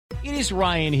It is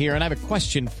Ryan here, and I have a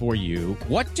question for you.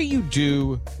 What do you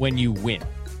do when you win?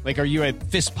 Like, are you a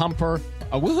fist pumper,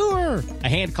 a woohooer, a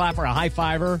hand clapper, a high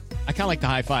fiver? I kind of like the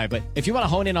high five, but if you want to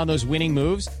hone in on those winning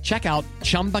moves, check out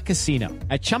Chumba Casino.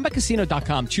 At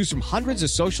ChumbaCasino.com, choose from hundreds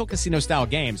of social casino-style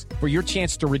games for your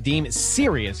chance to redeem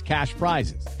serious cash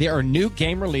prizes. There are new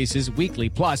game releases weekly,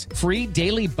 plus free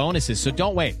daily bonuses. So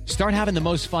don't wait. Start having the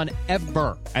most fun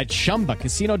ever at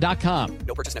ChumbaCasino.com.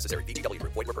 No purchase necessary. VGW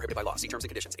Group. Void where prohibited by law. See terms and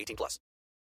conditions. 18 plus.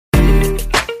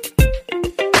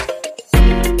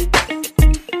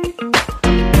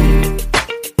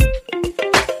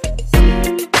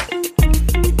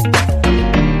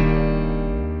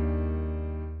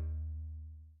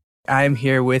 I'm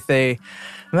here with I'm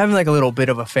having like a little bit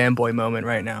of a fanboy moment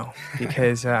right now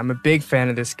because I'm a big fan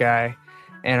of this guy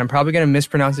and I'm probably going to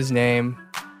mispronounce his name.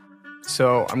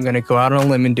 So I'm going to go out on a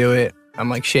limb and do it. I'm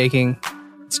like shaking.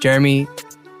 It's Jeremy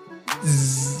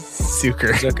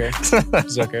Zucker.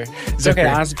 Zucker. It's okay.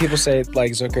 Honestly, people say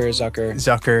like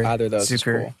Zucker. Either of those is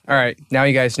cool. All right. Now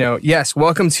you guys know. Yes.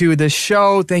 Welcome to the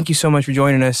show. Thank you so much for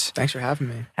joining us. Thanks for having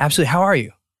me. Absolutely. How are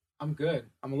you? I'm good.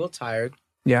 I'm a little tired.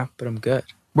 Yeah. But I'm good.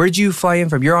 Where'd you fly in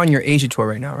from? You're on your Asia tour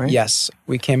right now, right? Yes.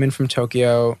 We came in from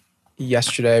Tokyo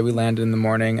yesterday. We landed in the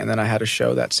morning, and then I had a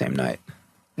show that same night.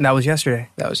 And that was yesterday.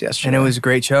 And it was a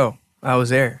great show. I was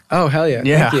there. Oh, hell yeah.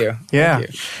 Yeah. Thank you. Yeah.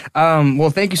 Thank you. Well,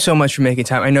 thank you so much for making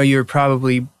time. I know you're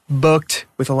probably booked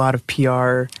with a lot of PR.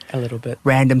 A little bit.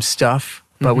 Random stuff,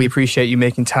 but we appreciate you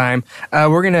making time.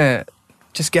 We're going to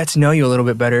just get to know you a little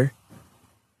bit better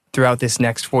throughout this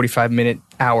next 45-minute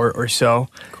hour or so.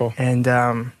 Cool. And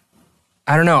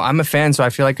I don't know. I'm a fan, so I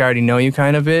feel like I already know you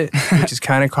kind of bit, which is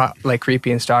kind of like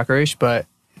creepy and stalkerish, but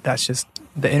that's just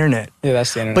the internet. Yeah,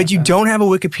 that's the internet. But you don't have a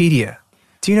Wikipedia.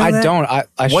 Do you know that? I don't. I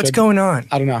What's should. going on?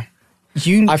 I don't know.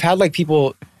 I've had like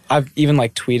people, I've even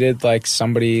like tweeted like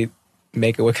somebody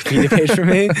make a Wikipedia page for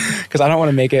me because I don't want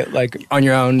to make it like on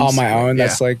your own. On my own.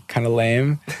 That's like kind of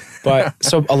lame. But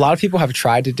so a lot of people have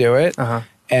tried to do it.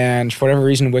 And for whatever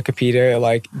reason, Wikipedia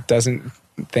like doesn't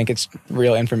think it's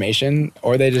real information,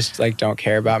 or they just like don't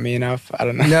care about me enough. I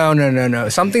don't know. No.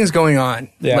 Something's going on.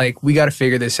 Yeah. Like we got to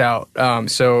figure this out.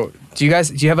 So do you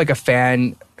have like a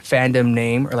fandom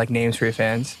name or like names for your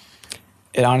fans?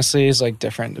 It honestly is like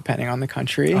different depending on the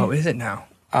country. Oh, is it now?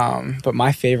 But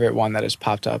my favorite one that has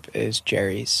popped up is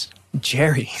Jerry's.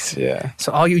 Jerry's. Yeah.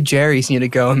 So all you Jerry's need to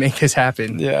go and make this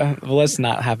happen. Yeah. Well, let's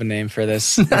not have a name for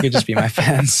this. It could just be my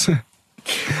fans.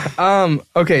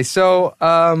 Okay.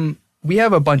 So we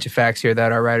have a bunch of facts here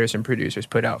that our writers and producers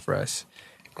put out for us.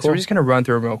 Cool. So we're just gonna run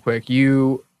through them real quick.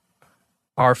 You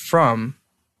are from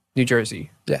New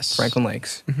Jersey. Yes. Franklin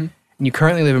Lakes. And you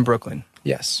currently live in Brooklyn.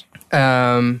 Yes.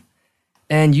 And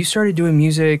you started doing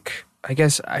music, I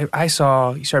guess I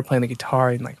saw you started playing the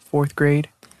guitar in like 4th grade.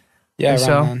 Yeah,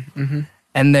 around then.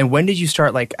 And then when did you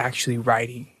start like actually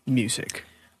writing music?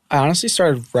 I honestly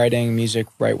started writing music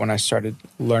right when I started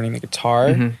learning the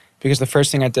guitar because the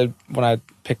first thing I did when I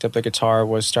picked up the guitar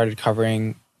was started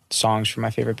covering songs from my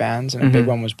favorite bands, and a big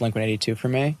one was Blink-182 for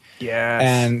me. Yeah.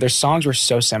 And their songs were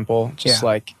so simple, just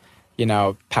like, you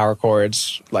know, power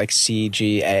chords like C,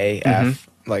 G, A, F,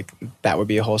 like that would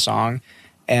be a whole song.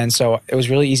 And so it was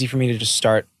really easy for me to just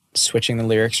start switching the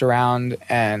lyrics around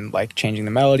and like changing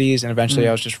the melodies, and eventually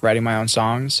I was just writing my own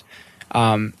songs.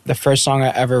 The first song I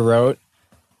ever wrote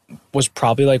was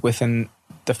probably like within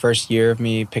the first year of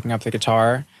me picking up the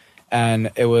guitar,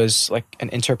 and it was like an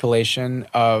interpolation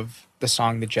of the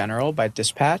song The General by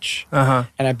Dispatch. And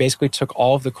I basically took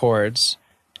all of the chords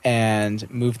and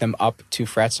moved them up 2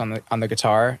 frets on the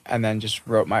guitar, and then just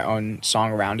wrote my own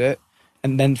song around it.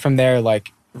 And then from there,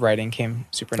 like, writing came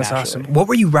super naturally. That's awesome. What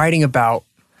were you writing about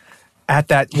at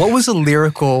that? What was the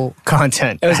lyrical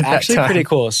content? It was actually pretty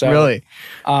cool. So really?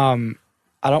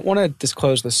 I don't want to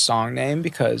disclose the song name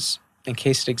because in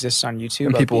case it exists on YouTube,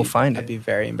 and people will find it. I'd be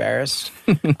very embarrassed.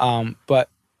 But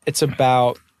it's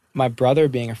about my brother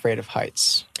being afraid of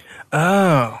heights.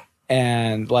 Oh.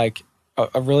 And like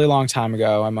a really long time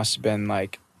ago, I must have been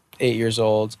like 8 years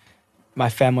old, my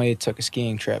family took a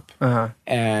skiing trip.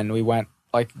 And we went,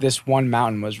 like, this one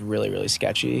mountain was really, really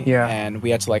sketchy. Yeah. And we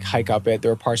had to like hike up it.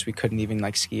 There were parts we couldn't even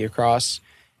like ski across.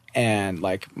 And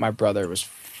like my brother was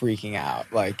freaking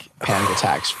out, like panic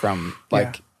attacks from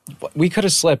like, we could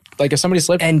have slipped. Like if somebody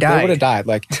slipped and died, they would have died.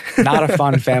 Like not a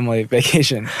fun family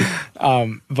vacation.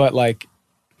 But like,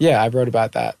 yeah, I wrote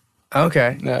about that.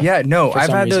 Okay. Yeah, no, I've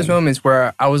had those moments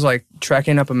where I was like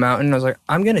trekking up a mountain and I was like,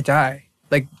 I'm going to die.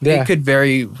 Like it could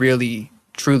very really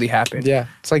truly happen. Yeah.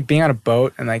 It's like being on a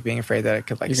boat and like being afraid that it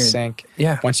could like sink.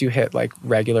 Yeah. Once you hit like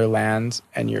regular land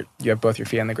and you have both your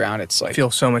feet on the ground, it's like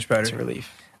feels so much better. It's a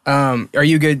relief. Are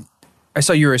you good? I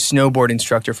saw you were a snowboard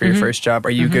instructor for your first job. Are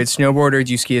you a good snowboarder?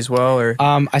 Do you ski as well? Or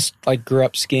I grew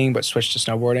up skiing, but switched to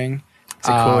snowboarding. it's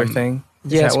a cooler thing?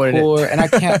 Yeah, it's cooler. And I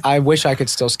can't. I wish I could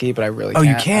still ski, but I really can't.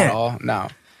 You can't? At all. No.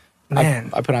 Man.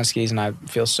 I put on skis and I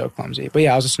feel so clumsy. But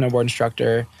yeah, I was a snowboard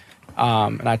instructor,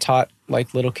 and I taught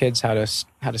like little kids how to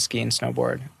ski and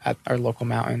snowboard at our local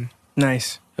mountain.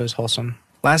 Nice. It was wholesome.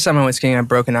 Last time I went skiing, I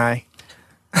broke an eye.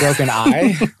 Broken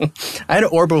eye? I had an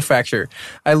orbital fracture.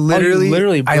 I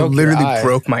literally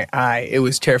broke my eye. It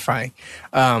was terrifying.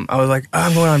 I was like,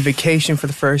 I'm going on vacation for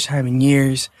the first time in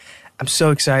years. I'm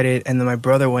so excited. And then my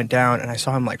brother went down and I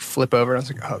saw him like flip over. And I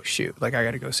was like, oh shoot, like I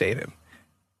got to go save him.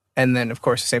 And then of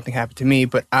course the same thing happened to me,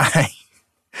 but I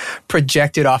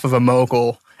projected off of a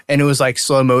mogul and it was like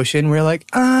slow motion. We're like,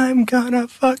 I'm gonna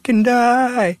fucking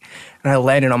die. And I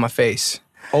landed on my face.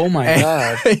 Oh my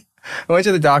God. I went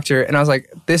to the doctor and I was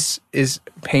like, this is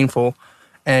painful.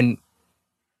 And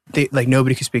they like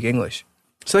nobody could speak English.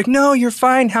 So like, no, you're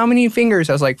fine. How many fingers?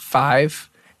 I was like, 5.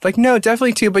 Like, no,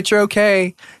 definitely 2, but you're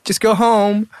okay. Just go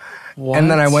home. What? And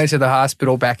then I went to the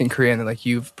hospital back in Korea and they're like,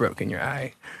 you've broken your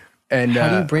eye. And how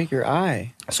do you break your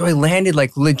eye? So I landed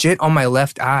like legit on my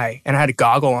left eye and I had a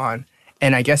goggle on.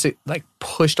 And I guess it like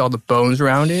pushed all the bones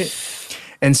around it.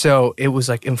 And so it was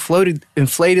like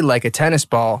inflated like a tennis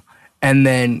ball. And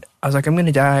then I was like, I'm going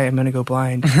to die. I'm going to go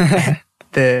blind.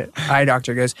 The eye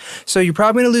doctor goes, so you're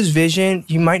probably going to lose vision.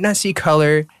 You might not see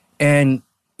color. And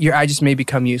your eye just may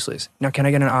become useless. Now, can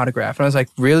I get an autograph? And I was like,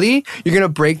 really? You're going to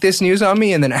break this news on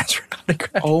me and then ask for an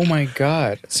autograph? Oh, my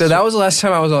God. So that was the last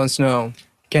time I was on snow.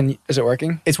 Is it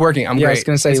working? It's working. I'm great. I was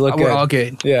going to say, you look good. We're all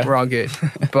good. Yeah. We're all good.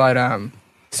 But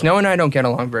Snow and I don't get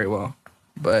along very well.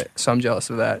 So I'm jealous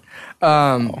of that.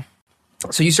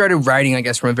 So you started writing, I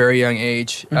guess, from a very young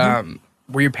age.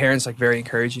 Were your parents like very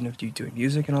encouraging of you doing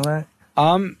music and all that?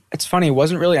 It's funny. It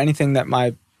wasn't really anything that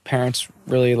my parents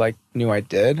really like knew I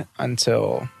did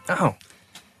until I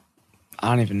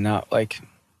don't even know. Like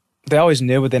they always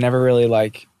knew, but they never really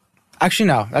like. Actually,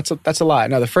 no. That's a lie.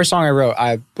 No, the first song I wrote,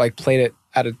 I like played it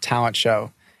at a talent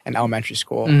show in elementary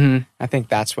school. I think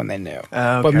that's when they knew.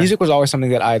 Okay. But music was always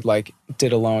something that I like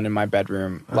did alone in my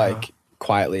bedroom, like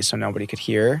quietly, so nobody could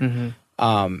hear.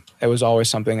 It was always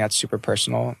something that's super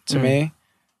personal to me.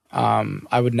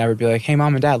 I would never be like, hey,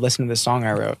 mom and dad, listen to this song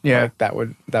I wrote. Yeah. Like,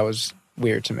 that was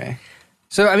weird to me.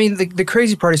 So, I mean, the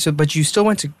crazy part is, but you still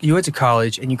went to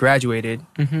college and you graduated,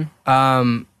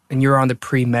 and you were on the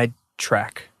pre-med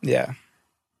track. Yeah.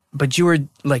 But you were,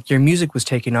 like, your music was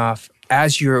taking off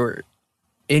as you were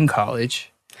in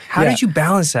college. How did you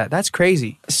balance that? That's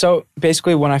crazy. So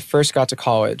basically, when I first got to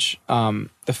college,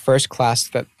 the first class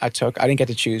that I took, I didn't get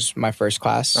to choose my first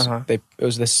class. It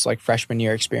was this like freshman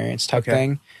year experience type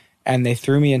thing, and they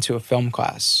threw me into a film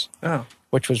class,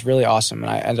 which was really awesome.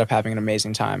 And I ended up having an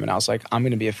amazing time. And I was like, I'm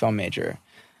going to be a film major.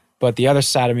 But the other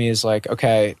side of me is like,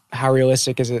 okay, how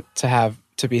realistic is it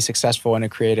to be successful in a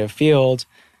creative field?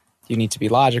 You need to be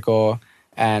logical.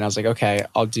 And I was like, okay,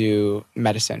 I'll do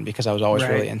medicine because I was always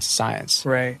really into science.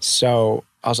 Right. So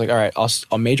I was like, all right,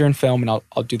 I'll major in film and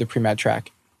I'll do the pre-med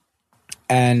track.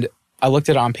 And I looked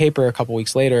at it on paper a couple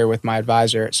weeks later with my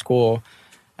advisor at school.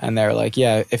 And they're like,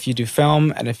 yeah, if you do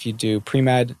film and if you do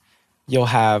pre-med, you'll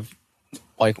have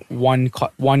like one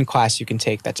class you can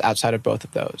take that's outside of both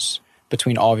of those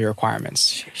between all of your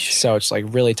requirements. Sheesh. So it's like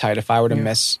really tight. If I were to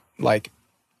miss like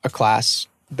a class,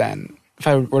 then if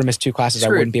I were to miss 2 classes, I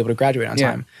wouldn't be able to graduate on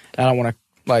time. And I don't want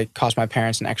to like cost my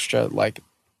parents an extra like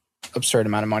absurd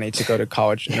amount of money to go to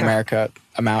college in America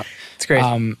amount. It's great.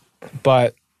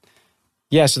 But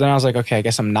yeah, so then I was like, okay, I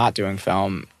guess I'm not doing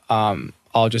film.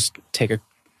 I'll just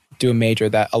do a major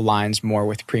that aligns more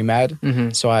with pre-med.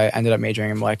 So I ended up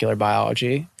majoring in molecular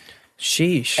biology.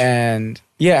 Sheesh. And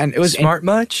yeah, and it was smart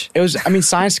much? It was, I mean,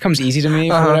 science comes easy to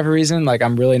me for whatever reason. Like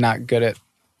I'm really not good at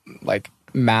like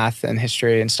math and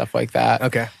history and stuff like that.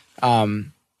 Okay.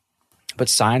 But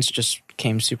science just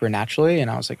came super naturally, and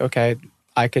I was like, okay,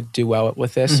 I could do well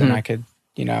with this, and I could,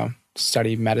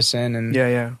 study medicine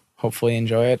and hopefully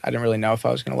enjoy it. I didn't really know if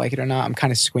I was going to like it or not. I'm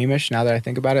kind of squeamish now that I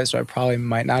think about it, so I probably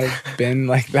might not have been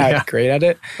like that great at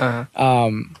it.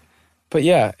 But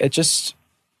yeah, it just,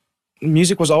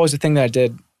 music was always the thing that I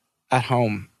did at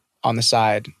home on the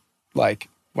side, like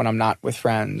when I'm not with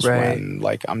friends, when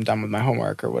like I'm done with my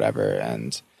homework or whatever.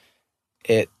 And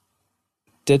it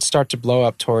did start to blow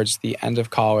up towards the end of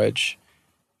college.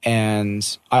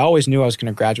 And I always knew I was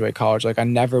going to graduate college. Like I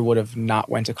never would have not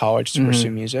went to college to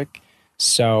pursue music.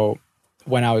 So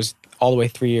when I was all the way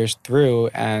 3 years through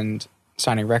and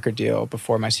signing a record deal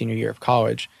before my senior year of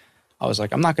college, I was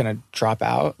like, I'm not going to drop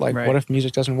out. Like, what if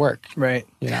music doesn't work? Right.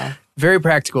 You know? Very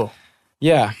practical.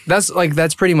 Yeah.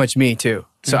 That's pretty much me too.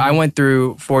 So I went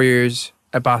through 4 years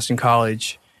at Boston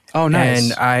College. Oh, nice.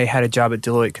 And I had a job at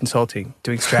Deloitte Consulting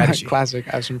doing strategy. Classic.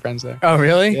 I have some friends there. Oh,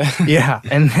 really? Yeah. Yeah.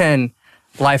 And then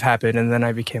life happened, and then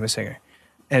I became a singer.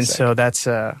 And Sick. so that's,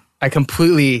 I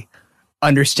completely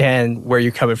understand where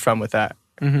you're coming from with that.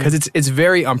 Because it's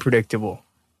very unpredictable,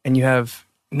 and you have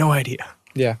no idea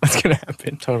Yeah, what's going to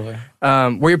happen. totally.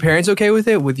 Were your parents okay with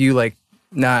it? With you, like,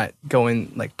 not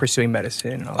going, like, pursuing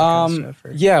medicine and all that kind of stuff?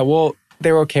 Or? Yeah, well,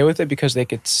 they were okay with it because they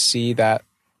could see that.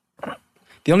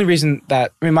 The only reason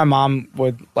that, I mean, my mom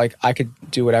would, like, I could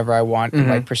do whatever I want and,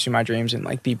 like, pursue my dreams and,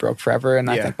 like, be broke forever. And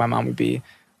I think my mom would be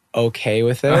okay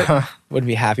with it, would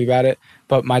be happy about it.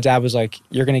 But my dad was like,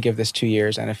 you're going to give this 2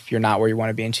 years. And if you're not where you want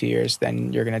to be in 2 years,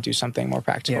 then you're going to do something more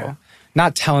practical. Yeah.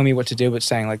 Not telling me what to do, but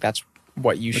saying, like, that's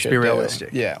what you should do. Let's be realistic.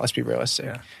 Yeah, let's be realistic.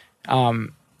 Yeah.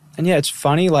 And yeah, it's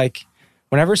funny, like,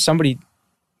 whenever somebody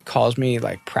calls me,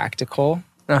 like, practical,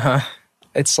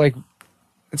 it's like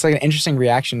an interesting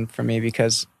reaction for me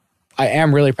because I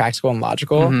am really practical and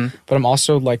logical, but I'm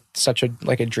also like such a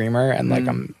dreamer and like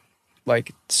I'm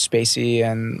like spacey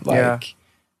and like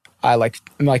I'm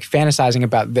like fantasizing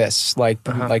about this like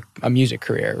a music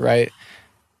career, right?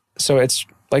 So it's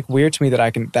like weird to me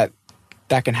that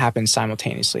that can happen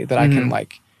simultaneously, that I can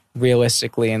like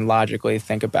realistically and logically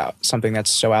think about something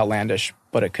that's so outlandish,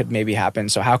 but it could maybe happen.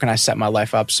 So how can I set my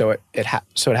life up so it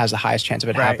has the highest chance of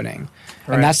it happening?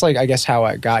 Right. And that's like, I guess how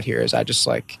I got here is I just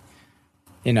like,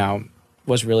 you know,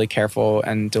 was really careful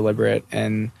and deliberate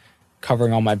and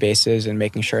covering all my bases and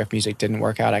making sure if music didn't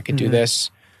work out, I could do this,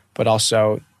 but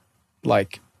also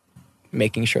like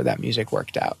making sure that music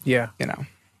worked out. Yeah. You know,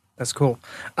 that's cool.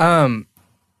 I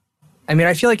mean,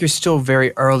 I feel like you're still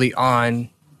very early on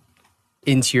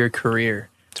into your career.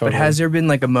 Totally. But has there been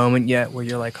like a moment yet where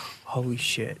you're like, holy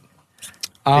shit,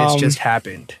 this just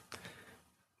happened?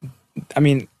 I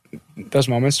mean, those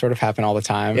moments sort of happen all the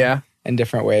time. Yeah. In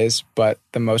different ways. But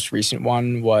the most recent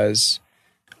one was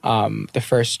the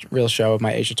first real show of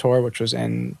my Asia tour, which was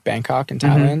in Bangkok in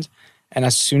Thailand. And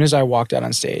as soon as I walked out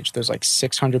on stage, there's like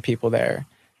 600 people there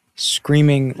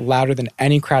screaming louder than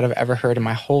any crowd I've ever heard in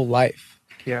my whole life.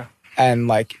 Yeah. And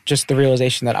like just the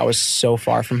realization that I was so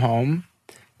far from home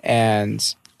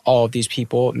and all of these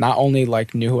people not only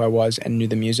like knew who I was and knew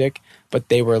the music, but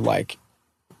they were like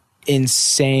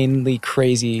insanely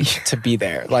crazy to be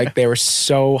there. Like they were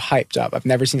so hyped up. I've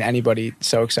never seen anybody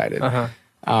so excited.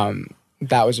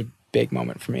 That was a big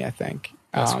moment for me, I think.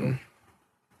 Cool.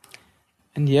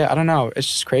 And yeah, I don't know. It's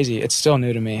just crazy. It's still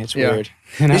new to me. It's weird.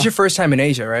 You know? This is your first time in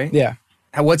Asia, right? Yeah.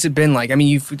 What's it been like? I mean,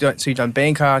 you've done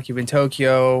Bangkok, you've been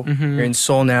Tokyo, you're in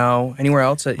Seoul now. Anywhere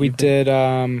else that we did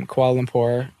Kuala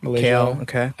Lumpur, Malaysia, KL,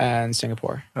 okay, and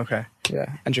Singapore. Okay.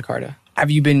 Yeah, and Jakarta.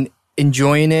 Have you been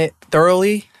enjoying it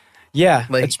thoroughly? Yeah,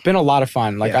 like, it's been a lot of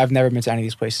fun. Like yeah. I've never been to any of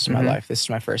these places in my life. This is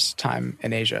my first time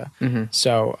in Asia.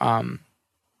 So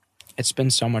it's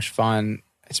been so much fun.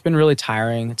 It's been really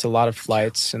tiring. It's a lot of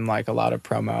flights and like a lot of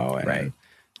promo and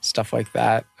stuff like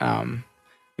that.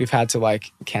 We've had to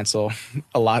like cancel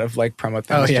a lot of like promo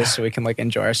things just so we can like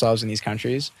enjoy ourselves in these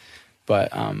countries.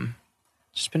 But it's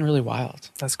just been really wild.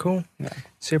 That's cool. Yeah.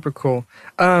 Super cool.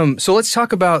 So let's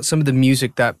talk about some of the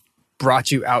music that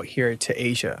brought you out here to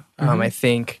Asia. I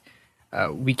think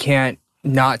we can't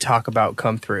not talk about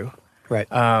Come Through.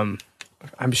 Right.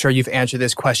 I'm sure you've answered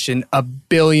this question a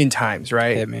billion times,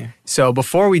 right? Hit me. So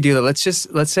before we do that,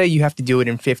 let's say you have to do it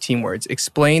in 15 words.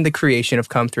 Explain the creation of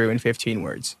Come Through in 15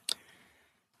 words.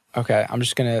 Okay,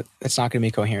 it's not gonna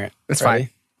be coherent. That's Ready? fine.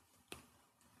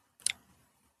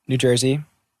 New Jersey.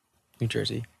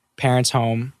 Parents'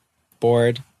 home,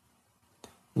 bored,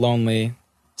 lonely,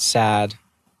 sad.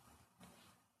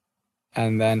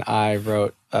 And then I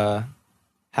wrote a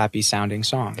happy sounding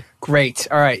song. Great.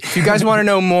 All right. If you guys want to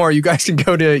know more, you guys can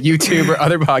go to YouTube or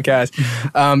other podcasts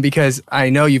because I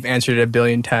know you've answered it a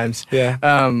billion times. Yeah.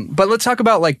 But let's talk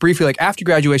about like briefly, like after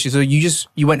graduation. So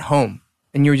you went home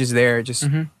and you were just there, just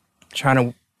trying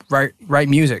to write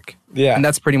music. Yeah. And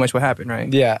that's pretty much what happened,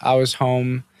 right? Yeah. I was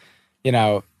home, you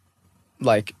know,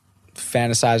 like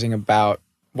fantasizing about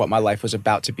what my life was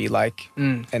about to be like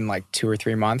in like 2 or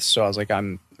 3 months. So I was like,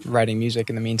 I'm writing music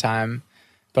in the meantime.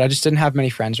 But I just didn't have many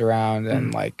friends around,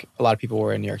 and like a lot of people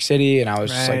were in New York City, and I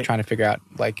was just like trying to figure out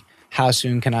like how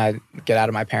soon can I get out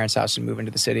of my parents' house and move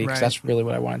into the city, because that's really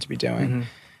what I wanted to be doing.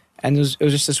 And it was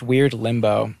just this weird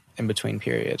limbo in between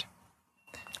period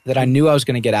that I knew I was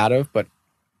going to get out of, but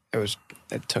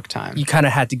it took time. You kind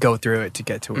of had to go through it to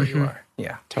get to where you are.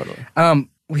 Yeah, totally.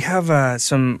 We have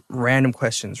some random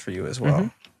questions for you as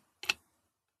well.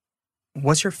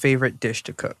 What's your favorite dish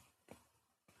to cook?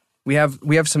 We have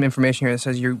some information here that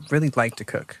says you really like to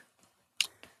cook.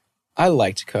 I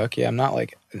like to cook. Yeah, I'm not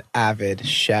like an avid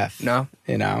chef. No?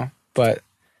 You know, but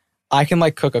I can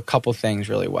like cook a couple things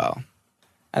really well.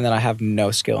 And then I have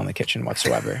no skill in the kitchen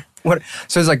whatsoever. What?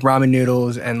 So it's like ramen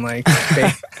noodles and like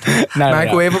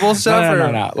microwavable No.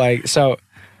 stuff? No. Like, so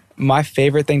my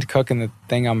favorite thing to cook and the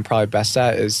thing I'm probably best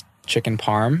at is chicken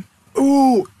parm.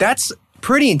 Ooh, that's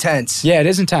pretty intense. Yeah, it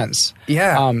is intense.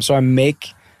 Yeah. So I make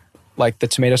like the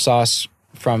tomato sauce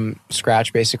from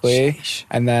scratch basically. Sheesh.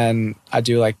 And then I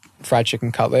do like fried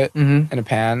chicken cutlet in a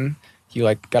pan. You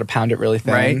like got to pound it really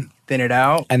thin. Right. Thin it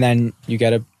out. And then you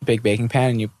get a big baking pan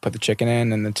and you put the chicken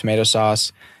in and the tomato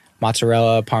sauce,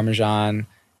 mozzarella, parmesan,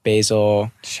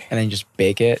 basil, and then you just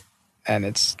bake it. And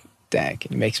it's dank.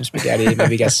 And you make some spaghetti,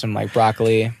 maybe get some like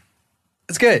broccoli.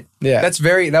 That's good. Yeah.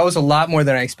 That was a lot more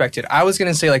than I expected. I was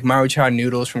going to say like Maruchan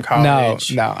noodles from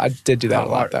college. No, I did do that a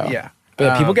lot though. Yeah.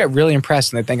 But people get really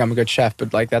impressed and they think I'm a good chef,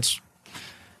 but like it's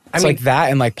like that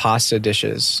and like pasta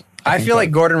dishes. I feel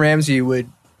like Gordon Ramsay would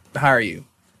hire you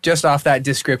just off that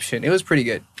description. It was pretty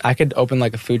good. I could open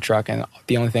like a food truck and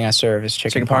the only thing I serve is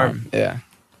chicken parm. Yeah.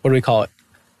 What do we call it?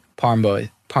 Parm boys.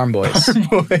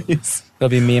 Boys. It'll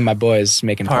be me and my boys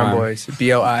making parm. Boys.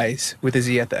 B-O-I's with a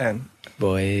Z at the end.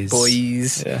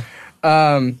 Boys. Yeah.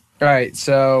 All right.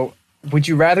 So would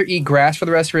you rather eat grass for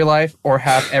the rest of your life or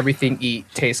have everything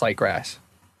taste like grass?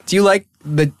 Do you like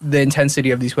the intensity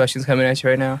of these questions coming at you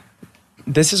right now?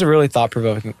 This is a really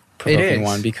thought-provoking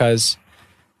one because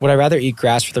would I rather eat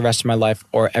grass for the rest of my life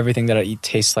or everything that I eat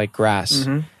tastes like grass?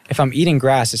 Mm-hmm. If I'm eating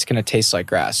grass, it's going to taste like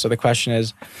grass. So the question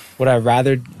is, would I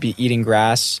rather be eating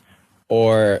grass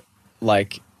or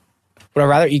like, would I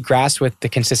rather eat grass with the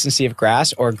consistency of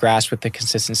grass or grass with the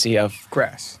consistency of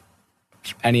grass?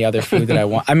 Any other food that I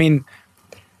want? I mean,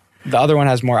 the other one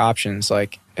has more options.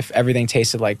 Like if everything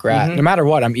tasted like grass, no matter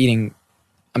what I'm eating,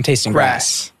 I'm tasting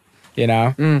grass, you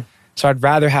know? Mm. So I'd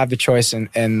rather have the choice in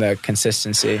the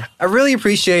consistency. I really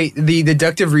appreciate the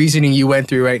deductive reasoning you went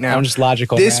through right now. I'm just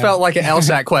logical. This man. felt like an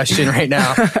LSAT question right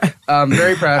now. I'm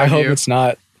very proud of you. I hope it's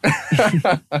not.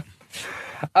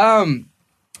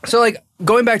 So like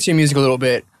going back to your music a little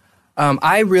bit,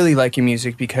 I really like your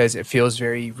music because it feels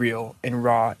very real and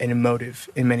raw and emotive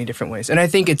in many different ways. And I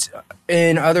think it's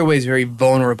in other ways very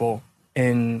vulnerable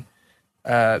in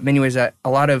many ways that a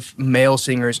lot of male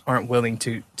singers aren't willing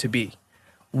to be.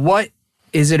 What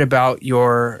is it about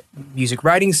your music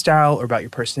writing style or about your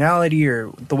personality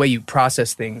or the way you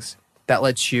process things that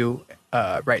lets you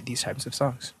write these types of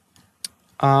songs?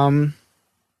 That's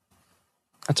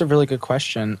a really good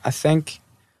question. I think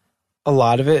a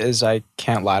lot of it is I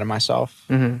can't lie to myself.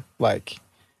 Mm-hmm. Like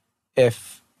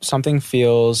if something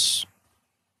feels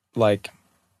like,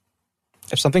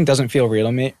 if something doesn't feel real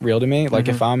to me, like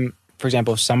if I'm, for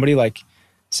example, if somebody like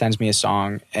sends me a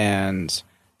song and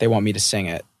they want me to sing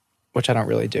it, which I don't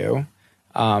really do.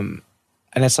 And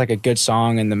it's like a good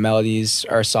song and the melodies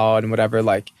are solid and whatever.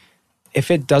 Like if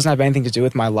it doesn't have anything to do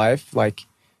with my life, like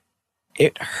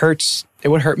it hurts. It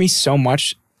would hurt me so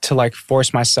much to like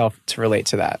force myself to relate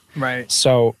to that. Right.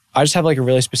 So I just have like a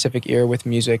really specific ear with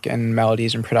music and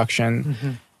melodies and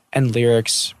production and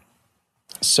lyrics.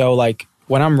 So like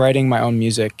when I'm writing my own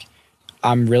music,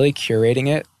 I'm really curating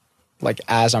it like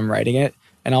as I'm writing it,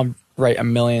 and I'll write a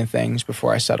million things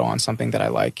before I settle on something that I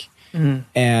like. Mm-hmm.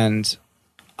 And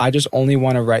I just only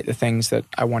want to write the things that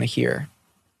I want to hear.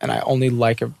 And I only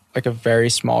like a very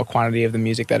small quantity of the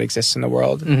music that exists in the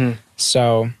world. Mm-hmm.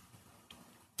 So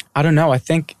I don't know. I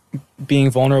think being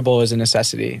vulnerable is a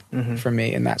necessity for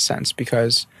me in that sense,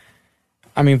 because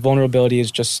I mean, vulnerability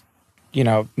is just, you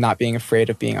know, not being afraid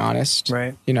of being honest,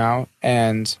 right? You know,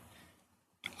 and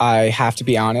I have to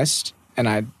be honest, and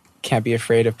I can't be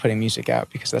afraid of putting music out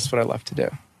because that's what I love to do.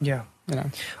 Yeah. You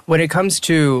know, when it comes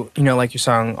to, you know, like your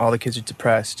song, All the Kids Are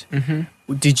Depressed,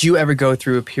 did you ever go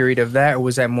through a period of that, or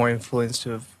was that more influenced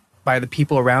by the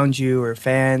people around you or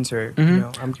fans, or, you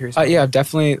know, I'm curious. Yeah, I've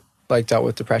definitely like dealt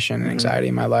with depression and anxiety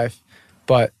in my life,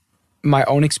 but my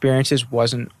own experiences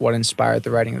wasn't what inspired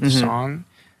the writing of the song.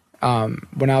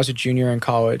 When I was a junior in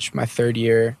college, my third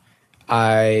year,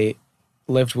 I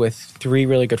lived with 3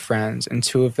 really good friends, and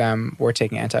 2 of them were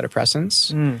taking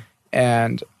antidepressants.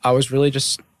 And I was really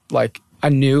just like, I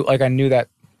knew that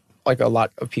like a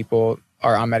lot of people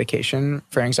are on medication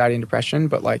for anxiety and depression,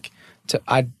 but like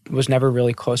I was never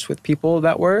really close with people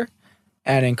that were.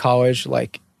 And in college,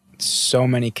 like so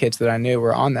many kids that I knew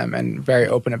were on them and very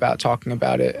open about talking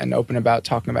about it and open about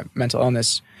talking about mental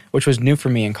illness, which was new for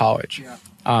me in college.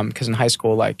 Because in high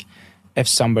school, like if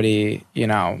somebody, you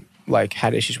know, like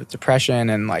had issues with depression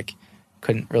and like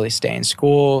couldn't really stay in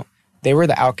school, they were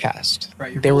the outcast.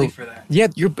 Right, you're they bullied for that. Yeah,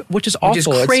 which is awful. Which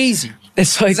is crazy.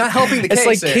 It's like It's not helping the it's case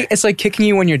like there. it's like kicking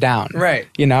you when you're down. Right.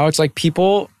 You know, it's like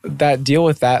people that deal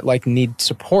with that like need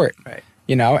support. Right.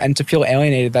 You know, and to feel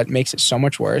alienated, that makes it so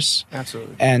much worse.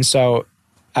 Absolutely. And so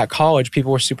at college,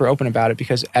 people were super open about it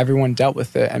because everyone dealt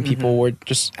with it, and people were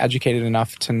just educated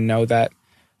enough to know that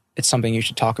it's something you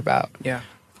should talk about. Yeah.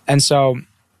 And so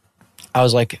I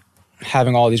was like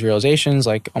having all these realizations,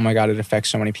 like, oh my God, it affects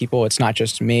so many people. It's not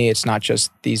just me. It's not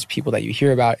just these people that you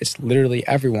hear about. It's literally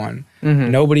everyone.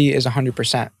 Nobody is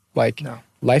 100%. Like, No.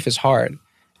 life is hard.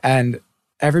 And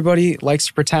everybody likes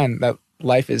to pretend that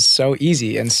life is so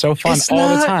easy and so fun It's all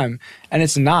the not. time. And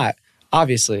it's not,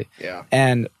 obviously. Yeah.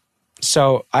 And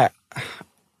so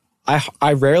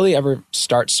I rarely ever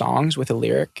start songs with a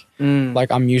lyric.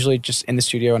 Like, I'm usually just in the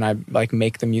studio and I like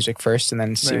make the music first and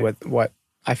then see Right. what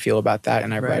I feel about that,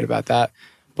 and I Right. write about that.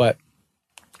 But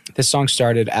this song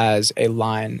started as a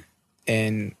line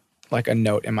in like a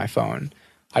note in my phone.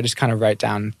 I just kind of write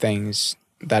down things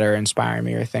that are inspiring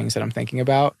me or things that I'm thinking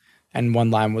about. And one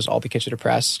line was "All the kids are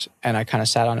depressed," and I kind of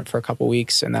sat on it for a couple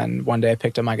weeks. And then one day I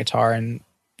picked up my guitar and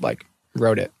like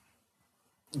wrote it.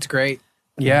 It's great.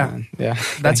 Yeah. And, yeah,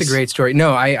 That's a thanks. great story.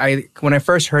 No, I when I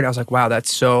first heard it, I was like, wow,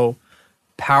 that's so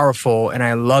powerful, and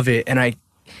I love it, and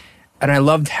I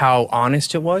loved how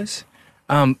honest it was.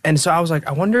 And so I was like,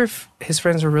 I wonder if his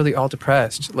friends are really all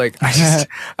depressed. Like,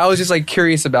 I was just like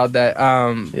curious about that.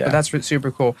 Yeah. But that's super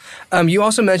cool. You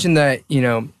also mentioned that, you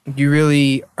know, you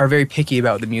really are very picky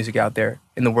about the music out there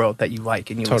in the world that you like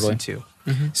and you Totally. listen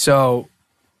to. So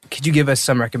could you give us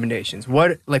some recommendations?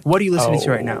 What are you listening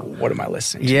to right now? What am I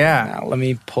listening to Yeah. right now? Let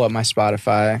me pull up my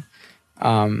Spotify.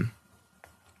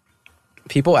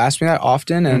 People ask me that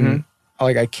often, and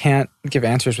like I can't give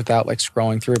answers without like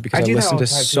scrolling through because I I do that listen all to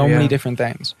the time, so too, many yeah. different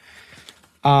things.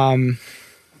 Man,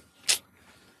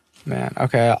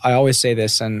 okay, I always say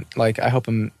this, and like I hope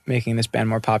I'm making this band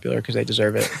more popular because they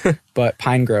deserve it. But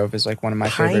Pine Grove is like one of my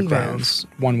favorite Pine Grove. bands.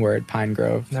 One word, Pine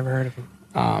Grove. Never heard of him.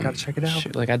 Gotta check it out.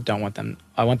 Shoot, like I want them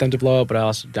to blow up, but I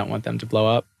also don't want them to blow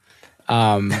up.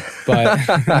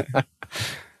 But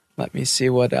let me see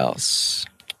what else.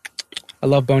 I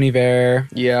love Bon Iver.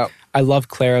 Yeah. I love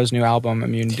Clairo's new album,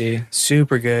 Immunity.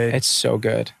 Super good. It's so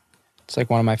good. It's like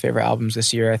one of my favorite albums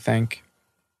this year, I think.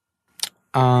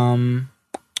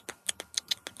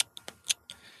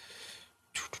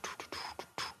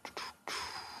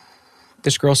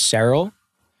 This girl, Cheryl,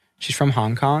 she's from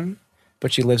Hong Kong,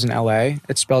 but she lives in LA.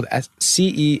 It's spelled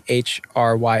Cehryl.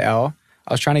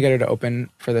 I was trying to get her to open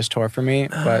for this tour for me,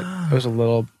 but it was a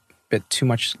little bit too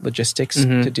much logistics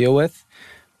to deal with.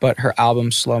 But her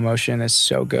album, Slow Motion, is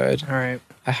so good. All right.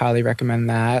 I highly recommend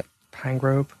that. Pine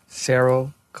Grove,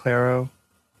 Cyril, Claro.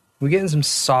 We're getting some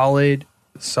solid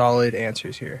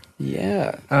answers here.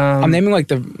 Yeah. I'm naming like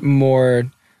the more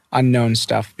unknown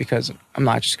stuff because I'm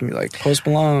not just going to be like Post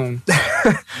Malone.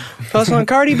 Post Malone,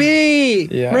 Cardi B,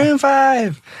 Yeah. Maroon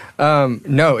 5.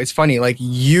 No, it's funny. Like,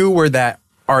 you were that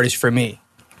artist for me.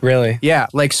 Really? Yeah.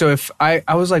 Like, so if I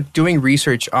was like doing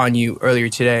research on you earlier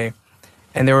today,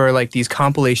 and there were like these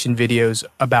compilation videos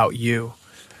about you.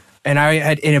 And I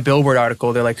had in a Billboard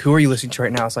article, they're like, who are you listening to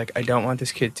right now? It's like, I don't want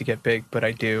this kid to get big, but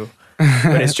I do.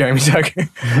 But it's Jeremy Tucker.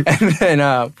 And then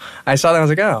I saw that, I was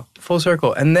like, oh, full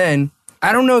circle. And then,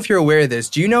 I don't know if you're aware of this.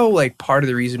 Do you know like part of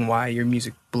the reason why your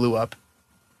music blew up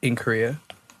in Korea?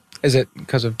 Is it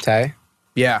because of Tae?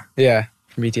 Yeah. Yeah.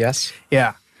 From BTS?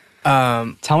 Yeah.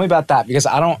 Tell me about that because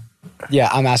I don't. Yeah,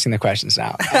 I'm asking the questions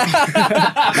now.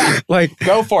 Like,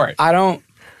 Go for it. I don't.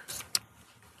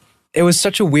 It was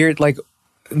such a weird, like,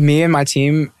 me and my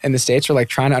team in the States are like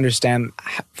trying to understand,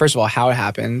 first of all, how it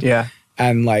happened. Yeah.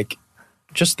 And like,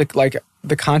 just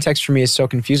the context for me is so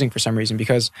confusing for some reason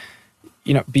because,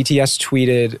 you know, BTS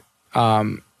tweeted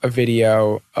a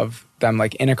video of them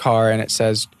like in a car and it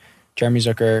says, Jeremy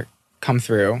Zucker, come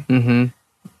through. Mm-hmm.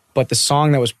 But the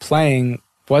song that was playing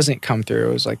wasn't come through.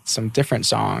 It was like some different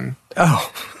song.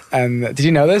 Oh, And did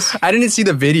you know this? I didn't see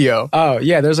the video. Oh,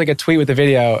 yeah. There's like a tweet with the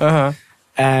video. Uh-huh.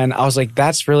 And I was like,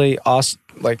 that's really awesome.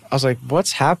 Like, I was like,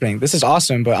 what's happening? This is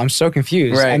awesome, but I'm so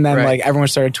confused. Right, and then right. like everyone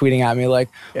started tweeting at me like,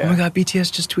 Yeah. oh my God,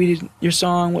 BTS just tweeted your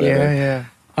song, whatever. Yeah.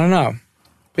 I don't know.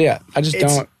 But yeah, I just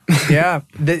It's- don't. Yeah.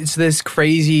 It's this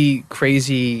crazy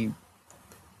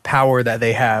power that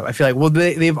they have. I feel like, well,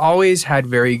 they've always had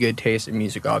very good taste in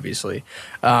music, obviously.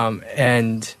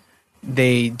 And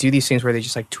they do these things where they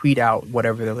just like tweet out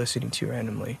whatever they're listening to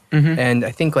randomly. Mhm. And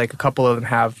I think like a couple of them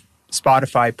have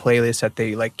Spotify playlists that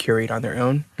they like curate on their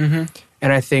own. Mm-hmm.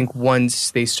 And I think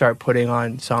once they start putting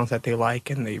on songs that they like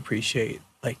and they appreciate,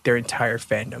 like their entire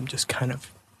fandom just kind of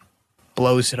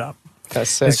blows it up. That's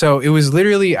sick. And so it was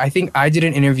literally, I think I did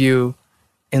an interview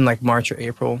in like March or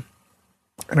April,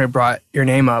 and I brought your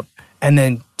name up, and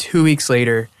then 2 weeks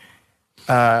later,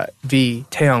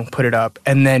 Taeyong put it up,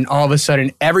 and then all of a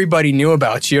sudden everybody knew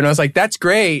about you, and I was like, that's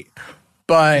great,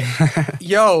 but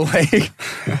yo, like,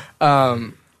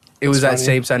 it was that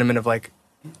same sentiment of like,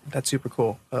 that's super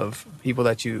cool, of people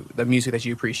that the music that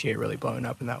you appreciate really blowing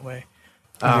up in that way.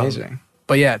 Amazing.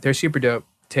 But yeah, they're super dope.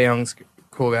 Taeyong's a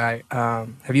cool guy.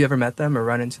 Have you ever met them or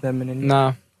run into them in any?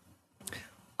 No.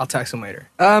 I'll text them later.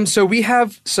 So we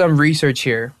have some research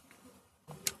here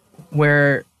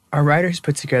where our writers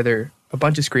put together a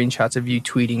bunch of screenshots of you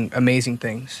tweeting amazing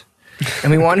things.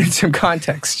 And we wanted some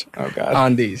context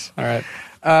on these. All right.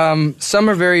 Some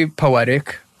are very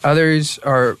poetic. Others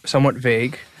are somewhat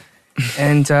vague.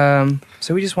 And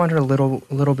so we just wanted a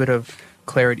little bit of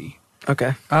clarity.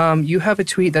 Okay. You have a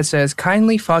tweet that says,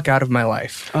 "Kindly fuck out of my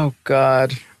life." Oh,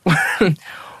 God.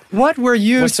 What were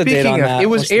you What's the date speaking on of? that? It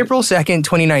was April 2nd,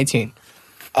 2019.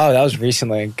 Oh, that was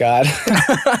recently. God.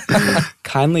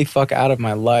 Kindly fuck out of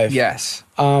my life. Yes.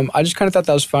 I just kind of thought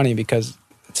that was funny because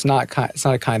it's not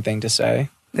a kind thing to say.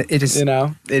 It is. You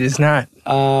know? It is not.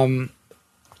 God,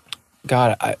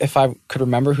 if I could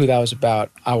remember who that was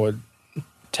about, I would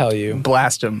tell you.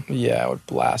 Blast him. Yeah, I would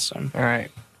blast him. All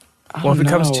right. Well, if it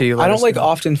comes to you, I let don't us like know.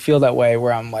 often feel that way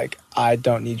where I'm like, I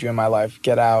don't need you in my life.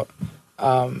 Get out.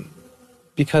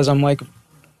 Because I'm like,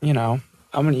 you know,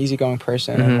 I'm an easygoing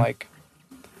person and like,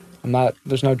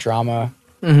 there's no drama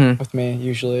with me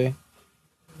usually.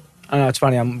 I don't know, it's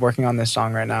funny. I'm working on this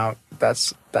song right now.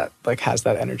 That like has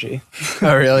that energy.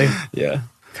 Oh, really? Yeah.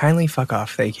 Kindly fuck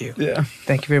off. Thank you. Yeah.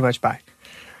 Thank you very much. Bye.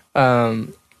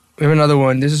 We have another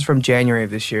one. This is from January of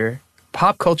this year.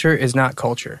 Pop culture is not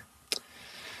culture.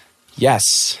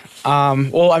 Yes.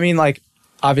 Well, I mean, like,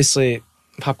 obviously,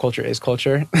 pop culture is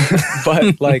culture.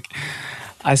 But, like,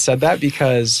 I said that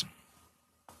because,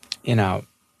 you know,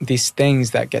 these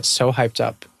things that get so hyped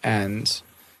up and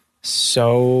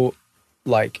so,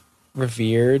 like,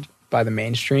 revered by the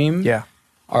mainstream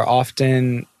are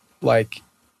often, like,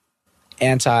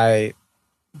 anti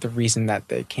the reason that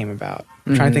they came about.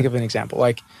 I'm trying to think of an example.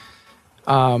 Like,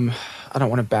 I don't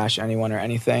want to bash anyone or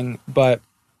anything, but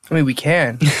I mean, we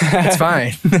can. It's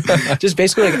fine. just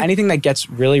basically like anything that gets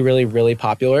really, really, really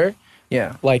popular.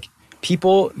 Yeah. Like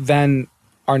people then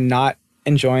are not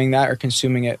enjoying that or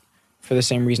consuming it for the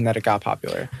same reason that it got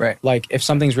popular. Right. Like if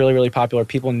something's really, really popular,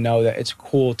 people know that it's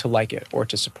cool to like it or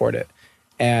to support it.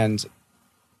 And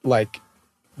like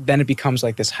then it becomes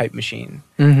like this hype machine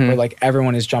where like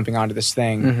everyone is jumping onto this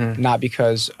thing, not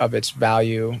because of its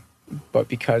value, but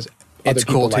because It's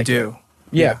cool to do. It.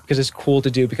 Yeah, because it's cool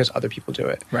to do because other people do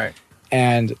it. Right.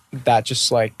 And that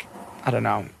just like, I don't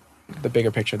know, the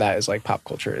bigger picture of that is like pop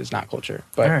culture is not culture.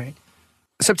 But all right.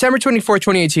 September 24,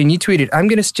 2018, you tweeted, "I'm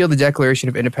going to steal the Declaration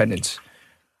of Independence."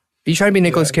 Are you trying to be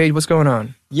Nicolas Cage? What's going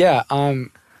on? Yeah,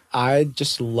 I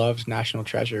just loved National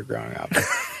Treasure growing up.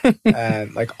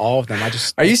 And like all of them.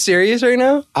 Are you serious right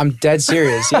now? I'm dead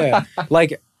serious, yeah.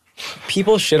 Like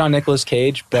people shit on Nicolas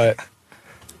Cage, but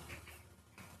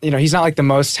you know, he's not like the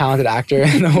most talented actor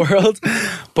in the world,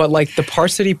 but like the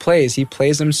parts that he plays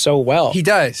them so well. He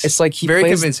does. It's like he very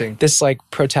plays convincing. This like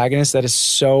protagonist that is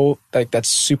so like that's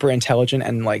super intelligent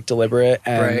and like deliberate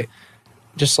and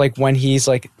just like when he's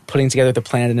like putting together the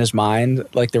plan in his mind,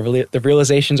 like the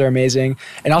realizations are amazing.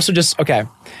 And also just okay,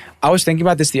 I was thinking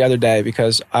about this the other day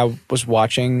because I was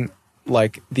watching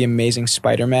like The Amazing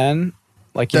Spider-Man.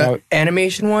 Like, you know,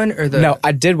 animation one or the... No,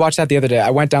 I did watch that the other day.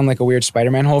 I went down like a weird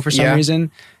Spider-Man hole for some reason.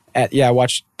 I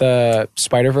watched the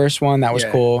Spider-Verse one. That was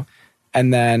cool.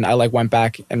 And then I like went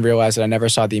back and realized that I never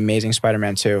saw The Amazing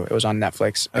Spider-Man 2. It was on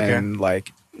Netflix and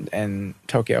like in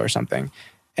Tokyo or something.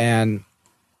 And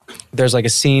there's like a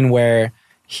scene where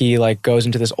he like goes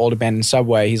into this old abandoned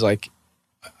subway. He's like,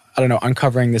 I don't know,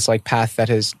 uncovering this like path that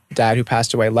his dad who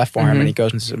passed away left for him. And he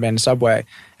goes into this abandoned subway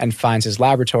and finds his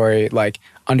laboratory like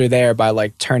under there by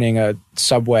like turning a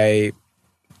subway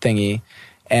thingy.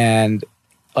 And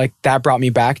like that brought me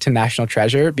back to National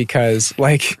Treasure because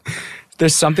like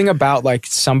there's something about like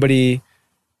somebody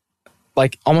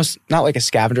like almost not like a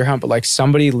scavenger hunt, but like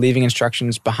somebody leaving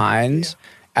instructions behind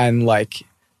and like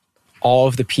all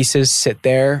of the pieces sit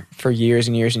there for years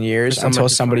and years and years until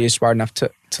somebody is smart enough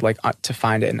to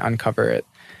find it and uncover it.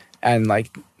 And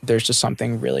like, there's just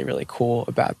something really, really cool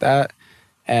about that.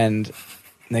 And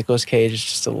Nicolas Cage is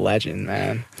just a legend,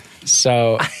 man.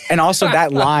 So, and also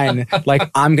that line,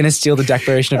 like, I'm going to steal the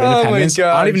Declaration of Independence.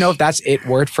 I don't even know if that's it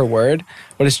word for word,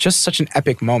 but it's just such an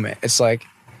epic moment. It's like,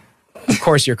 of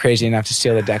course you're crazy enough to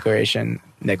steal the Declaration,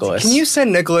 Nicholas. Can you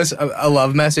send Nicholas a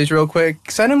love message real quick?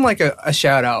 Send him like a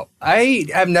shout out. I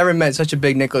have never met such a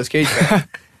big Nicolas Cage fan.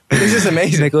 This is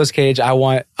amazing. Nicolas Cage, I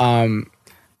want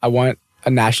a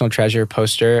National Treasure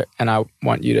poster, and I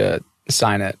want you to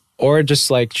sign it, or just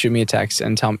like shoot me a text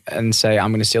and say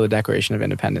I'm going to steal the Declaration of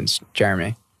Independence,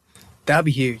 Jeremy. That'd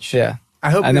be huge. Yeah, I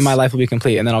hope. And then my life will be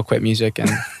complete, and then I'll quit music and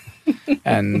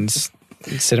and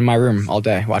sit in my room all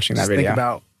day watching that video. Think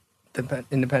about the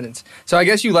Independence. So I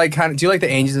guess you like do you like the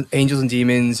Angels and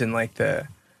Demons and like the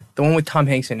one with Tom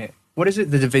Hanks in it? What is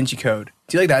it? The Da Vinci Code.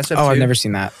 Do you like that stuff too? Oh, I've never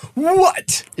seen that.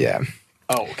 What? Yeah.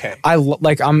 Oh, okay.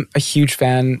 I'm a huge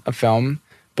fan of film,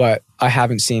 but I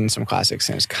haven't seen some classics,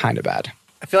 and it's kind of bad.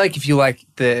 I feel like if you like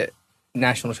the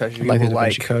National Treasure, you Like the will Da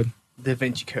Vinci Code. The Da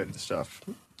Vinci Code and stuff.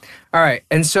 All right.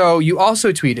 And so you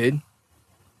also tweeted,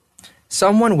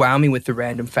 someone wow me with the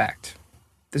random fact.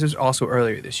 This was also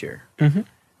earlier this year. Mm-hmm.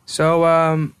 So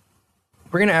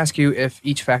we're going to ask you if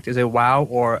each fact is a wow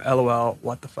or LOL,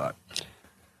 what the fuck.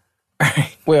 All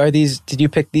right. Wait, did you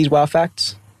pick these wow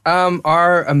facts?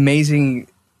 Our amazing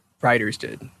writers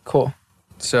did. Cool.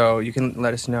 So you can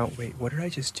let us know. Wait, what did I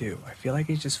just do? I feel like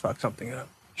I just fucked something up.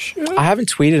 I haven't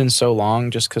tweeted in so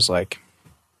long just because, like,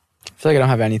 I feel like I don't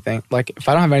have anything. Like, if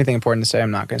I don't have anything important to say,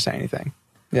 I'm not going to say anything,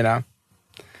 you know?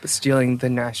 But stealing the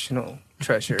National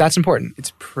Treasure. That's important.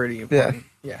 It's pretty important.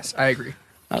 Yeah. Yes, I agree.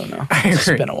 I don't know. I It's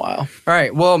agree. been a while. All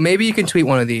right. Well, maybe you can tweet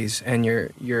one of these and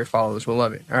your followers will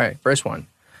love it. All right. First one.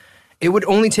 It would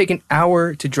only take an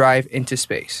hour to drive into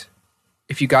space.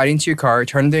 If you got into your car,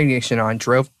 turned the ignition on,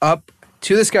 drove up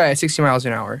to the sky at 60 miles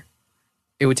an hour,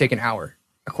 it would take an hour,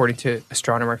 according to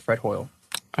astronomer Fred Hoyle.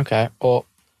 Okay. Well,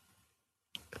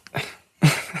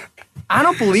 I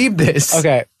don't believe this.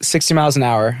 okay. 60 miles an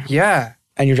hour, Yeah.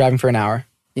 and you're driving for an hour.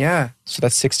 Yeah. So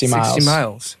that's 60 miles. 60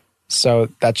 miles. So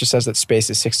that just says that space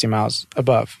is 60 miles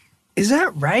above. Is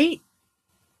that right?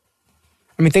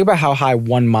 I mean, think about how high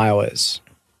 1 mile is.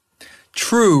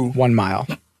 True. 1 mile.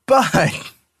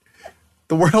 But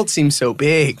the world seems so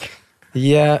big.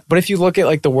 Yeah. But if you look at,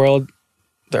 like, the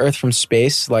Earth from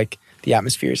space, like, the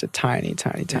atmosphere is a tiny,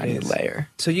 tiny, tiny is. layer.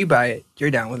 So you buy it.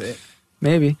 You're down with it.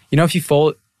 Maybe. You know, if you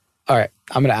fold... All right.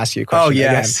 I'm going to ask you a question. Oh,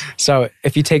 yes. Again. So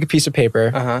if you take a piece of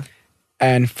paper Uh-huh.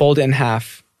 and fold it in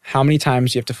half, how many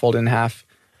times do you have to fold it in half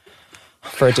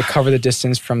for it to cover the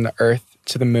distance from the Earth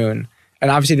to the moon? And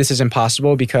obviously this is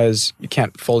impossible because you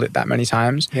can't fold it that many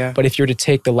times. Yeah. But if you were to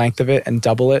take the length of it and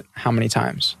double it, how many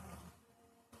times?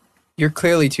 You're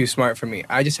clearly too smart for me.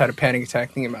 I just had a panic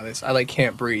attack thinking about this. I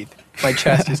can't breathe. My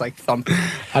chest is thumping.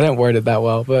 I didn't word it that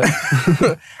well, but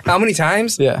How many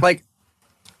times? Yeah.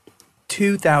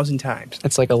 2,000 times.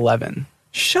 it's like 11.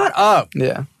 Shut up.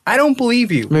 Yeah. I don't believe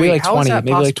you. Maybe Wait, like how is 20, that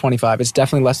maybe like possible? 25. It's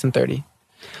definitely less than 30.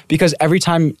 Because every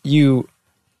time you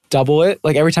double it,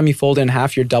 like every time you fold it in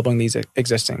half, you're doubling these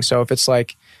existing. So if it's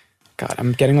like, God,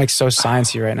 I'm getting so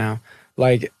sciencey right now.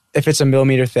 Like if it's a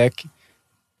millimeter thick,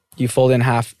 you fold it in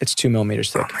half, it's 2 millimeters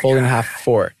thick. Fold it in half,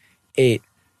 4, 8,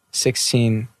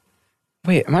 16.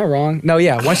 Wait, am I wrong? No,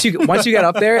 yeah. Once you get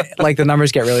up there, the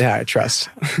numbers get really high, trust.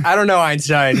 I don't know,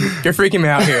 Einstein. You're freaking me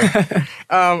out here.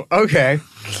 Okay.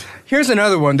 Here's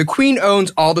another one. The Queen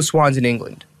owns all the swans in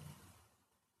England.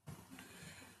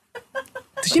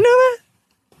 Did you know that?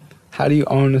 How do you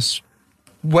own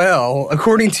Well,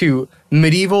 according to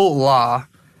medieval law,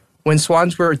 when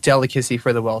swans were a delicacy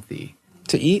for the wealthy.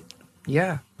 to eat?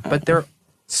 Yeah. But they're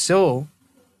still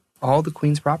all the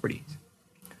Queen's properties.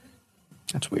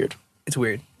 That's weird. It's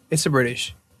weird. It's the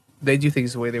British. They do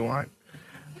things the way they want.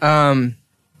 All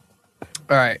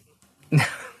right.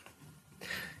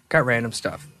 Got random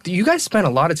stuff. You guys spent a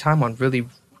lot of time on really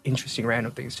interesting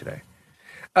random things today.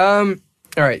 All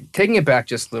right. Taking it back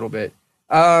just a little bit.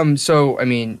 So, I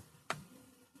mean,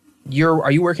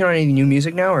 are you working on any new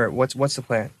music now, or what's the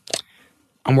plan?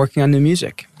 I'm working on new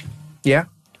music. Yeah?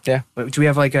 Yeah. Do we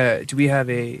have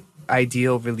a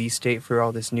ideal release date for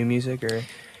all this new music, or?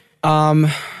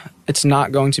 It's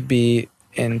not going to be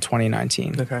in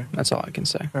 2019. Okay. That's all I can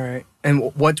say. All right.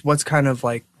 And what's kind of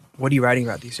what are you writing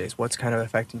about these days? What's kind of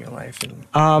affecting your life, and what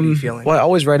are you feeling? Well, I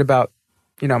always write about,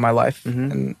 my life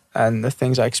Mhm. and the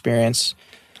things I experience.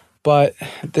 But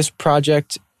this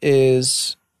project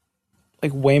is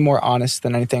way more honest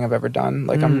than anything I've ever done.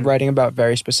 I'm writing about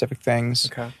very specific things.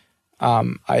 Okay.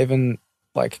 I even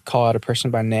call out a person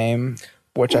by name,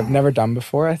 which I've never done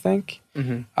before, I think.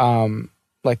 Mm-hmm.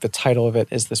 The title of it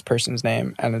is this person's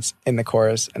name, and it's in the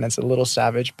chorus, and it's a little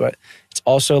savage, but it's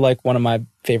also one of my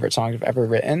favorite songs I've ever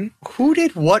written. Who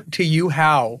did what to you?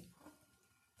 How?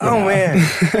 Oh Yeah.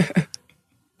 man,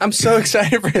 I'm so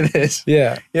excited for this.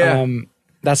 Yeah. Yeah.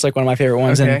 That's one of my favorite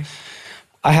ones. Okay. And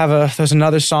There's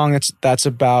another song that's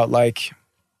about like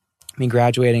me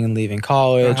graduating and leaving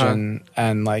college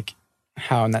and like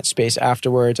how in that space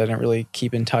afterwards I didn't really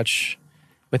keep in touch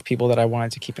with people that I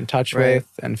wanted to keep in touch with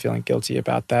and feeling guilty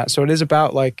about that. So it is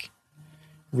about like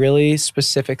really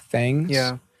specific things.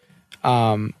 Yeah.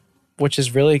 Which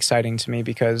is really exciting to me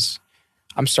because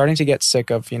I'm starting to get sick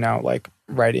of, like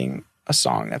writing a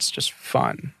song that's just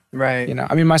fun. Right.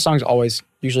 I mean, my songs always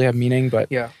usually have meaning, but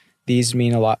these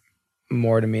mean a lot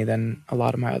more to me than a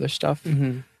lot of my other stuff.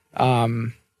 Mm-hmm.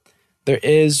 There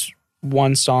is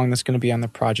one song that's going to be on the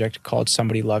project called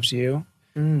Somebody Loves You.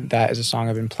 That is a song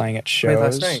I've been playing at shows. Played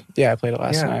last night. Yeah, I played it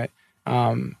last night.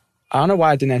 I don't know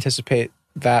why I didn't anticipate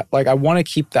that. Like, I want to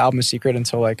keep the album a secret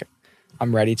until like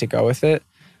I'm ready to go with it.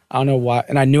 I don't know why.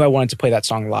 And I knew I wanted to play that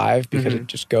song live because it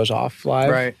just goes off live.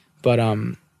 Right. But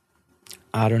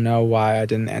I don't know why I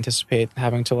didn't anticipate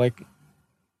having to like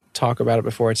talk about it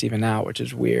before it's even out, which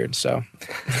is weird. So,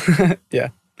 yeah.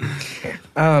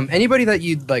 Anybody that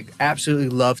you'd like absolutely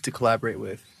love to collaborate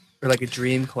with, or like a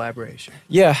dream collaboration?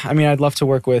 Yeah, I mean, I'd love to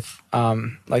work with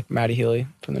like Maddie Healy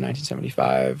from the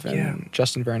 1975 and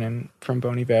Justin Vernon from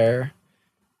Bon Iver,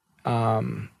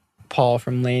 Paul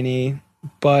from Laney,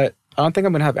 but I don't think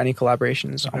I'm gonna have any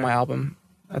collaborations on my album.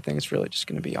 I think it's really just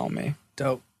gonna be all me.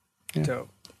 Dope. Yeah. Dope.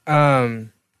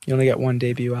 You only get one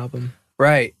debut album,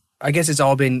 right? I guess it's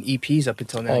all been EPs up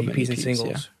until now, All EPs been and EPs,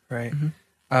 singles, right?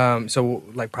 Mm-hmm. So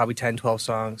like probably 10, 12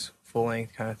 songs, full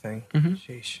length kind of thing. Mm-hmm.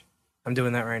 Sheesh. I'm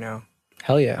doing that right now.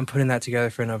 Hell yeah. I'm putting that together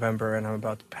for November and I'm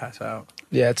about to pass out.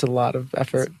 Yeah, it's a lot of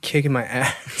effort. It's kicking my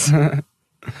ass.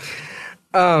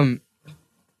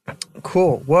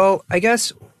 Cool. Well, I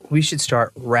guess we should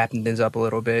start wrapping things up a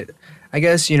little bit. I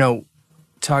guess,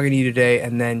 talking to you today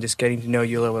and then just getting to know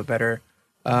you a little bit better.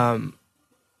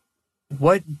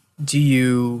 What do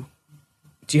you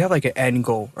have like an end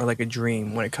goal or like a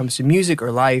dream when it comes to music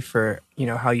or life or,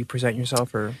 how you present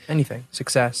yourself or anything,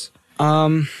 success?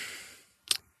 I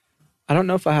don't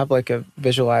know if I have like a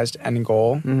visualized end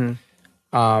goal.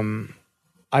 Mm-hmm.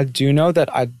 I do know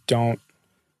that I don't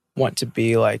want to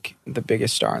be like the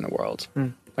biggest star in the world.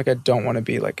 Like I don't want to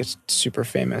be like a super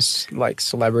famous like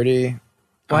celebrity.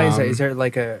 Why is that? Is there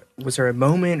like was there a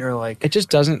moment or like? It just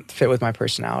doesn't fit with my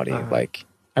personality. Like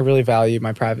I really value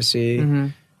my privacy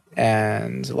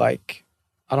and like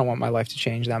I don't want my life to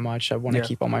change that much. I want to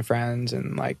keep all my friends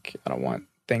and like I don't want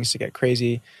things to get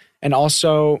crazy. And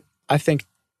also I think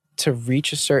to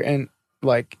reach a certain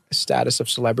like status of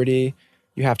celebrity,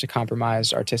 you have to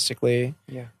compromise artistically.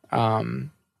 Yeah.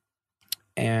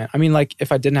 And I mean, like,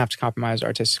 if I didn't have to compromise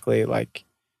artistically, like,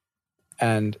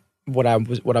 and what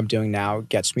I'm doing now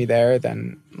gets me there,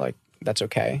 then like that's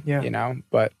okay. Yeah.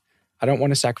 But I don't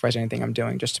want to sacrifice anything I'm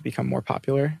doing just to become more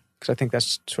popular because I think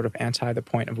that's sort of anti the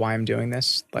point of why I'm doing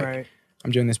this. Like,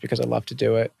 I'm doing this because I love to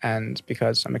do it and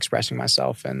because I'm expressing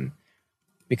myself and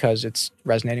because it's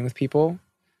resonating with people.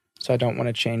 So I don't want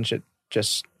to change it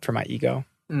just for my ego.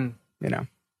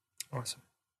 Awesome.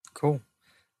 Cool.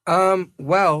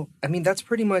 Well, I mean, that's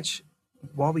pretty much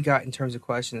all we got in terms of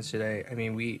questions today. I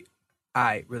mean,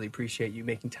 I really appreciate you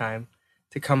making time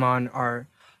to come on our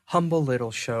humble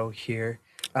little show here.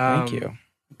 Thank you.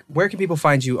 Where can people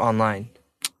find you online?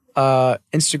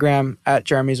 Instagram at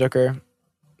Jeremy Zucker.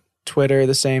 Twitter,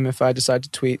 the same if I decide to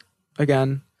tweet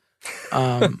again.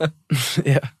 Yeah,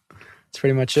 that's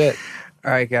pretty much it.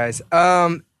 All right, guys.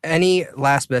 Any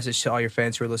last message to all your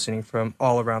fans who are listening from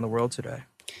all around the world today?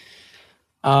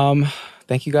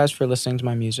 Thank you guys for listening to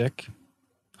my music.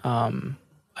 I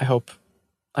hope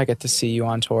I get to see you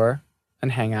on tour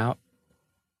and hang out.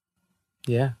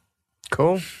 Yeah.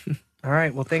 Cool. All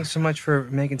right. Well, thanks so much for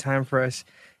making time for us.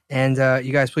 And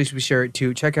you guys, please be sure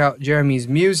to check out Jeremy's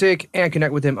music and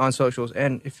connect with him on socials.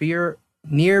 And if you're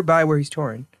nearby where he's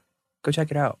touring, go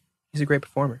check it out. He's a great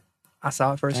performer. I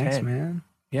saw it firsthand. Thanks, man.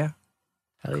 Yeah.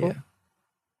 Hell cool. yeah.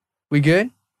 We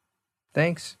good?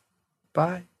 Thanks.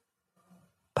 Bye.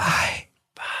 Bye.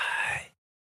 Bye.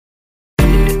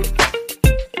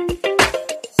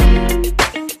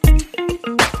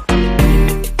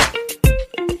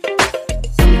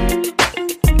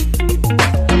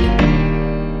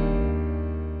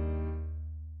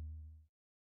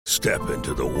 Step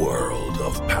into the world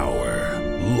of power,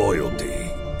 loyalty,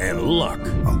 and luck.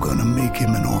 I'm gonna make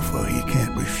him an offer he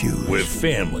can't refuse. With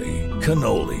family,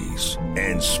 cannolis,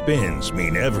 and spins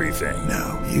mean everything.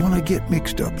 Now, you wanna get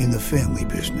mixed up in the family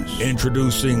business.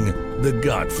 Introducing The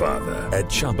Godfather at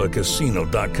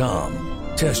ChumbaCasino.com.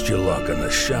 Test your luck in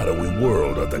the shadowy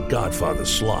world of The Godfather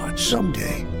slot.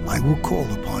 Someday, I will call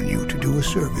upon you to do a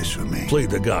service for me. Play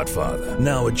The Godfather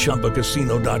now at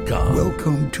ChumbaCasino.com.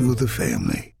 Welcome to the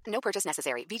family. No purchase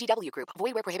necessary. VGW Group.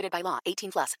 Void where prohibited by law.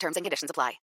 18 plus. Terms and conditions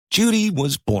apply. Judy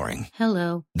was boring.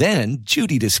 Hello. Then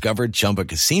Judy discovered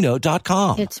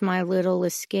ChumbaCasino.com. It's my little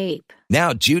escape.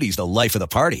 Now Judy's the life of the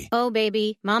party. Oh,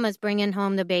 baby, mama's bringing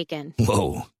home the bacon.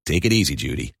 Whoa, take it easy,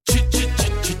 Judy.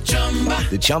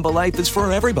 The Chumba life is for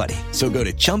everybody. So go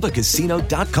to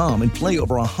ChumbaCasino.com and play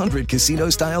over 100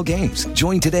 casino-style games.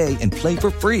 Join today and play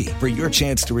for free for your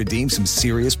chance to redeem some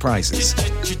serious prizes.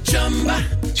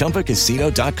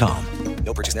 ChumbaCasino.com.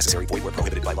 No purchase necessary. Void where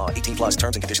prohibited by law. 18 plus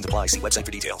terms and conditions apply. See website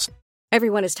for details.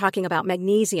 Everyone is talking about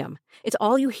magnesium. It's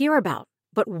all you hear about.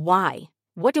 But why?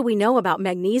 What do we know about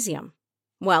magnesium?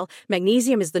 Well,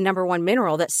 magnesium is the number one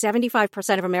mineral that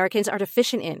 75% of Americans are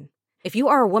deficient in. If you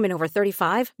are a woman over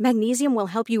 35, magnesium will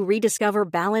help you rediscover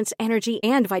balance, energy,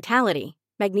 and vitality.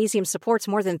 Magnesium supports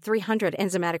more than 300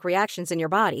 enzymatic reactions in your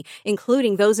body,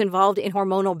 including those involved in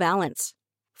hormonal balance.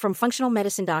 From functional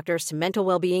medicine doctors to mental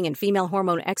well-being and female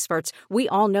hormone experts, we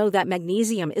all know that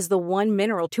magnesium is the one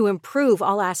mineral to improve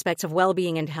all aspects of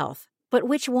well-being and health. But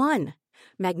which one?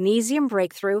 Magnesium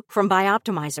Breakthrough from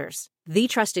Bioptimizers, the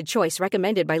trusted choice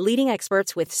recommended by leading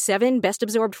experts with 7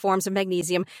 best-absorbed forms of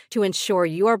magnesium to ensure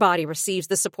your body receives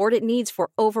the support it needs for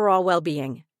overall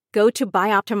well-being. Go to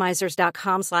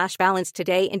bioptimizers.com/balance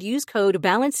today and use code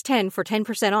BALANCE10 for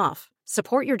 10% off.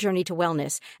 Support your journey to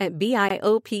wellness at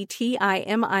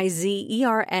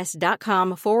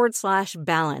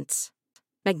bioptimizers.com/balance.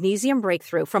 Magnesium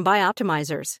Breakthrough from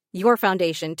Bioptimizers, your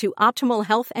foundation to optimal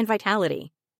health and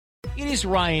vitality. It is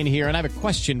Ryan here, and I have a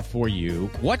question for you.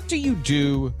 What do you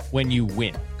do when you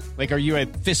win? Like, are you a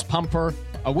fist pumper,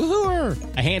 a woohooer,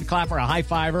 a hand clapper, a high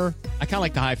fiver? I kind of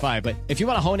like the high five, but if you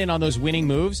want to hone in on those winning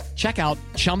moves, check out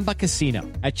Chumba Casino.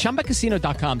 At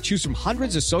ChumbaCasino.com, choose from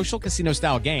hundreds of social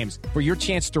casino-style games for your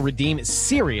chance to redeem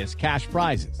serious cash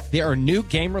prizes. There are new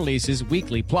game releases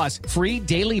weekly, plus free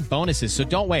daily bonuses. So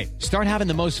don't wait. Start having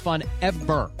the most fun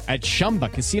ever at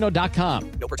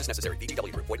ChumbaCasino.com. No purchase necessary.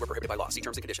 VGW Group. Void where prohibited by law. See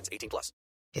terms and conditions. 18 plus.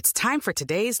 It's time for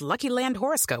today's Lucky Land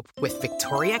horoscope with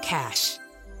Victoria Cash.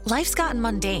 Life's gotten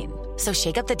mundane, so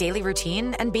shake up the daily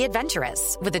routine and be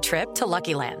adventurous with a trip to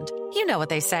Lucky Land. You know what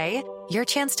they say, your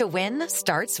chance to win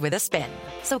starts with a spin.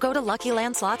 So go to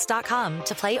LuckyLandSlots.com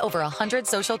to play over 100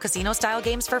 social casino-style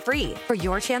games for free for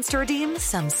your chance to redeem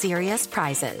some serious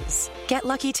prizes. Get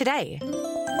lucky today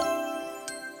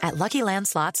at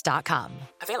LuckyLandSlots.com.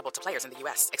 Available to players in the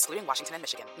U.S., excluding Washington and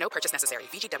Michigan. No purchase necessary.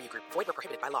 VGW Group. Void where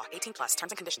prohibited by law. 18 plus.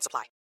 Terms and conditions apply.